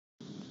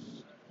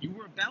You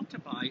were about to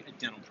buy a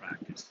dental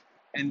practice,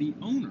 and the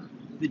owner,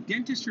 the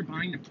dentist you're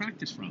buying the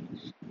practice from,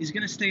 is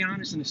going to stay on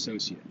as an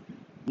associate.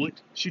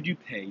 What should you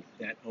pay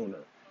that owner?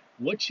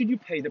 What should you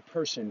pay the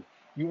person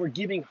you are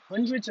giving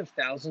hundreds of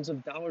thousands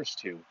of dollars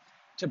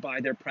to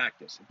buy their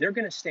practice? They're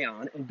going to stay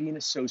on and be an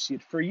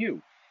associate for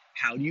you.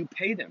 How do you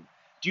pay them?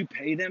 Do you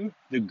pay them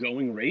the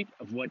going rate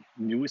of what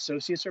new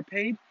associates are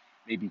paid,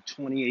 maybe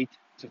 28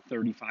 to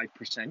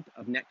 35%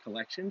 of net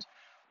collections,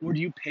 or do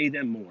you pay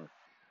them more?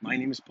 My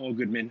name is Paul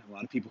Goodman. A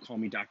lot of people call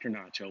me Dr.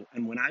 Nacho.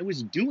 And when I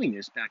was doing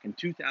this back in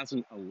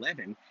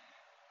 2011,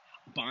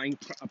 buying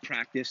a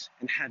practice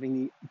and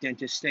having the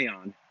dentist stay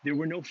on, there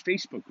were no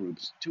Facebook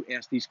groups to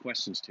ask these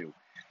questions to.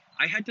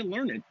 I had to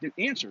learn the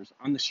answers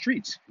on the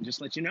streets. And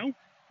just let you know,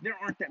 there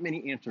aren't that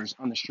many answers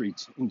on the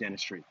streets in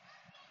dentistry.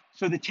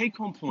 So the take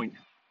home point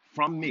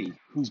from me,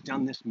 who's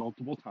done this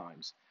multiple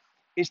times,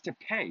 is to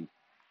pay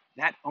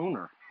that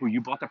owner who you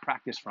bought the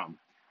practice from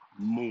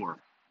more.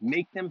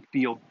 Make them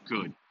feel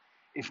good.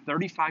 If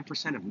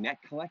 35% of net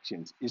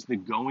collections is the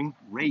going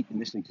rate in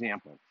this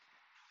example,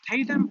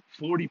 pay them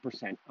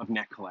 40% of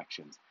net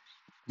collections.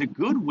 The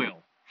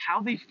goodwill, how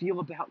they feel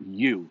about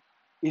you,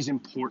 is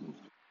important.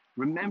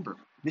 Remember,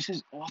 this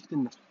is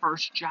often the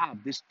first job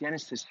this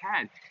dentist has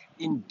had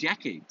in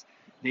decades.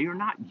 They are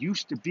not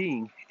used to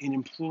being an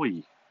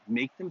employee.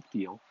 Make them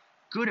feel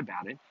good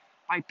about it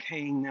by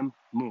paying them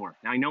more.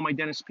 Now, I know my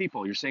dentist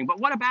people, you're saying, but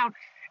what about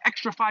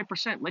extra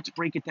 5%? Let's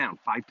break it down.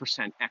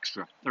 5%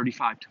 extra,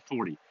 35 to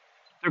 40.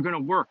 They're going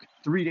to work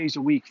 3 days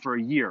a week for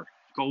a year.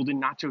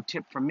 Golden nacho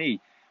tip from me: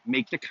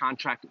 make the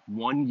contract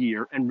 1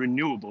 year and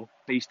renewable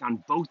based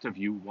on both of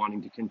you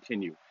wanting to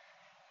continue.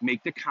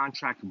 Make the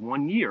contract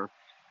 1 year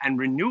and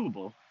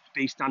renewable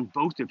based on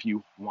both of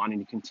you wanting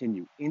to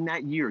continue. In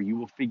that year, you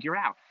will figure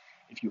out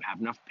if you have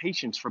enough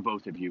patience for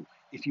both of you,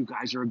 if you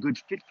guys are a good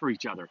fit for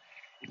each other,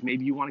 if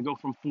maybe you want to go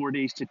from 4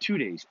 days to 2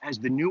 days. As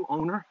the new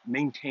owner,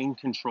 maintain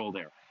control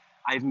there.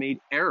 I've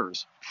made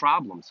errors,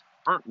 problems,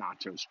 burnt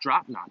nachos,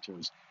 dropped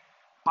nachos,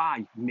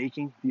 by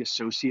making the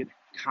associate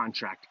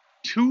contract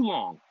too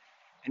long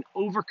and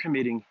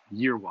overcommitting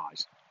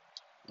year-wise.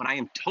 But I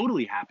am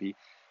totally happy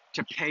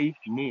to pay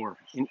more,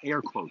 in air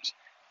quotes,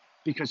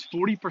 because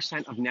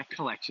 40% of net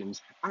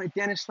collections on a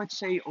dentist, let's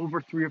say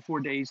over 3 or 4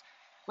 days,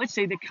 let's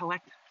say they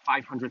collect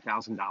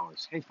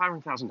 $500,000. Hey,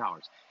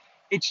 $500,000.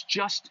 It's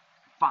just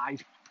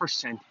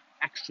 5%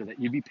 extra that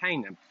you'd be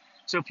paying them.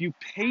 So if you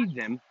paid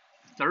them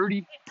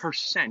 30%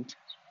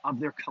 of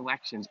their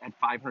collections at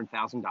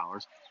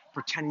 $500,000,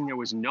 pretending there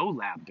was no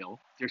lab bill,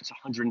 there's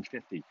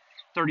 150.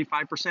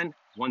 35%,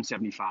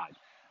 175.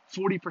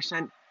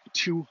 40%,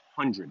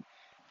 200.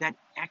 That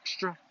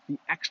extra, the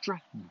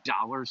extra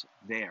dollars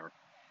there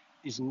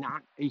is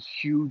not a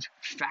huge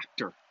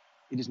factor.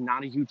 It is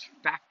not a huge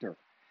factor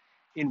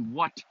in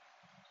what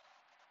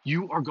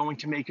you are going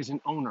to make as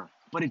an owner,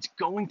 but it's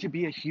going to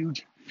be a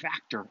huge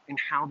factor in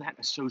how that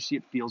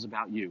associate feels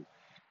about you,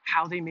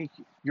 how they make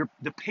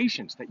the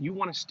patients that you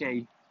want to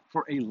stay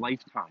for a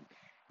lifetime.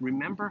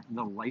 Remember,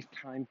 the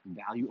lifetime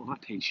value of a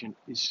patient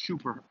is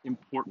super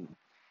important.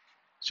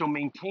 So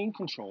maintain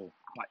control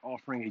by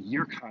offering a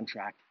year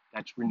contract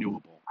that's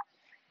renewable.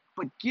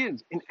 But give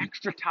an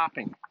extra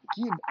topping,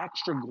 give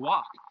extra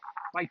guac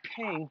by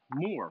paying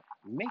more.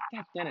 Make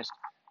that dentist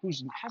who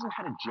hasn't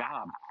had a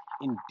job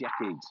in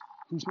decades,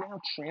 who's now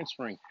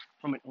transferring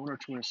from an owner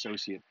to an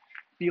associate,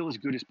 feel as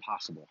good as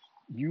possible.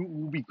 You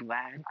will be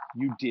glad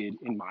you did,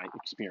 in my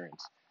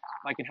experience.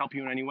 If I can help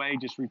you in any way,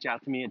 just reach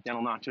out to me at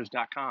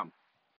dentalnachos.com.